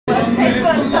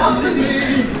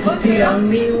The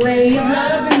only way of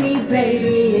loving me,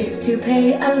 baby, is to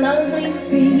pay a lovely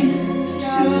fee.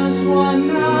 Just one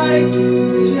night,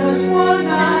 just one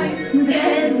night.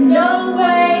 There's no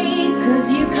way,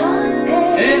 'cause you can't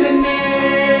pay. In the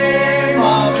name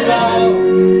of love,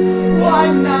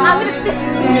 one night. I'm gonna stick.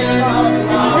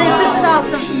 This is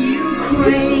awesome. You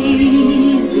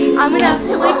crazy. I'm gonna have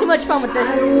way too much fun with I this.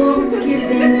 won't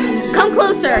give in to you. Come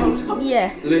closer. Yeah.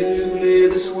 Leave me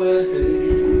this way.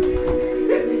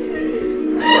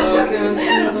 I can't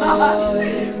survive.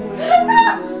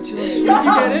 Did you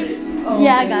get it?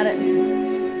 Yeah, I got it.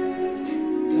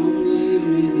 Don't leave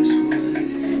me this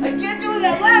way. I can't do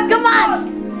that laugh. Come on.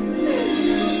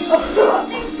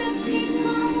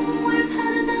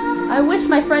 I wish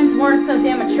my friends weren't so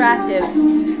damn attractive.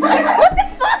 What the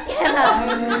fuck, Anna?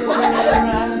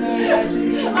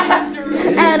 I have to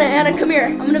read. Anna, come here.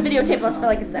 I'm gonna videotape us for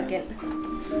like a second.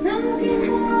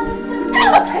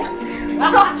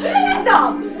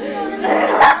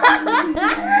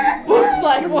 Looks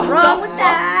like What's wrong with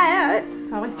that?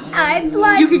 I'd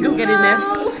like You can go get in there.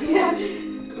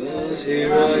 'Cause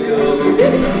here I go.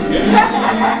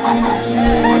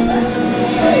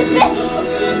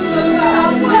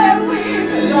 Where we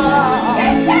belong.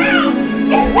 Get down!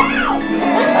 Get down!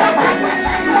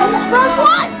 From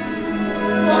what?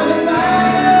 On the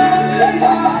mountain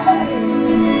high.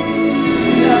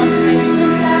 Nothing's so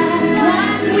sad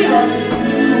like we all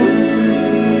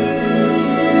lose.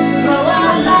 Throw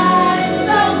our lives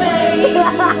away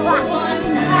for one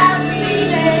happy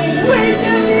day. We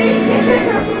can be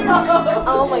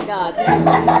Oh my god.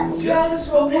 just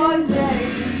for one day.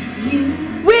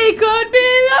 We could be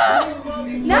loved!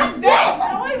 Not yet! No,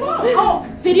 I won't. Oh,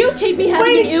 videotape me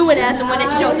having an ew and ass and when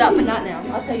it shows up, but not now.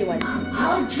 I'll tell you when.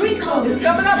 I'll drink all the It's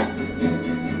coming up.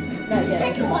 Not yet.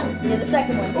 Second one. Yeah, the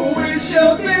second one. We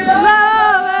shall be Wait,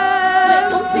 lovers.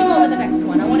 don't sing over the next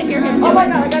one. I want to hear him do Oh my it.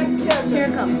 god, I got it. Here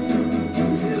it comes.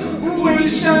 We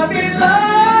shall be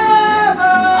lovers.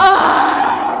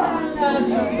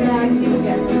 That's back to you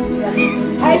guys.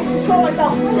 I have to control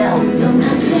myself. No,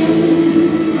 nothing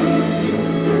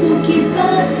will keep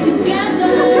us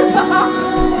together.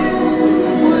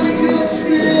 We could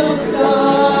still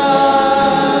touch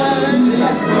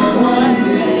just for one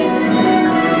day.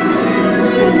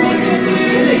 We could be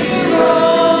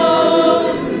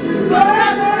heroes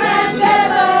forever and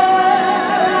ever.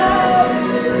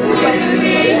 We could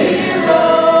be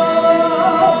heroes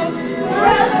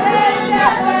forever and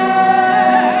ever.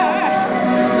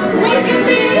 We could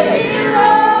be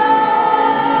heroes.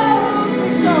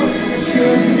 So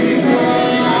just because.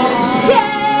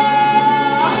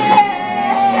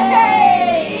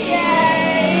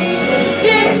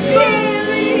 This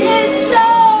feeling is so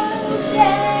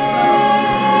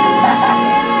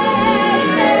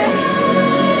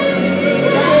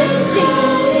This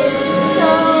scene is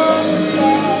so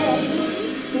gay.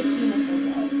 This scene is so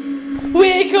gay.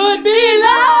 We could be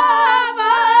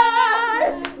lovers.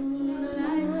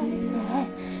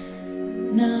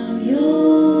 Now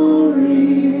you're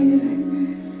in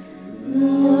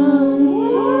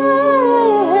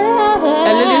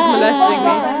Lily's molesting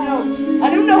me. I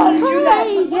don't know how to do that.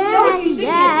 No, she's singing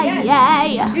it.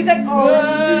 Yes. He's like, oh.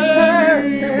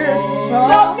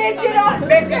 So midget on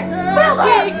midget.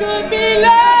 We could be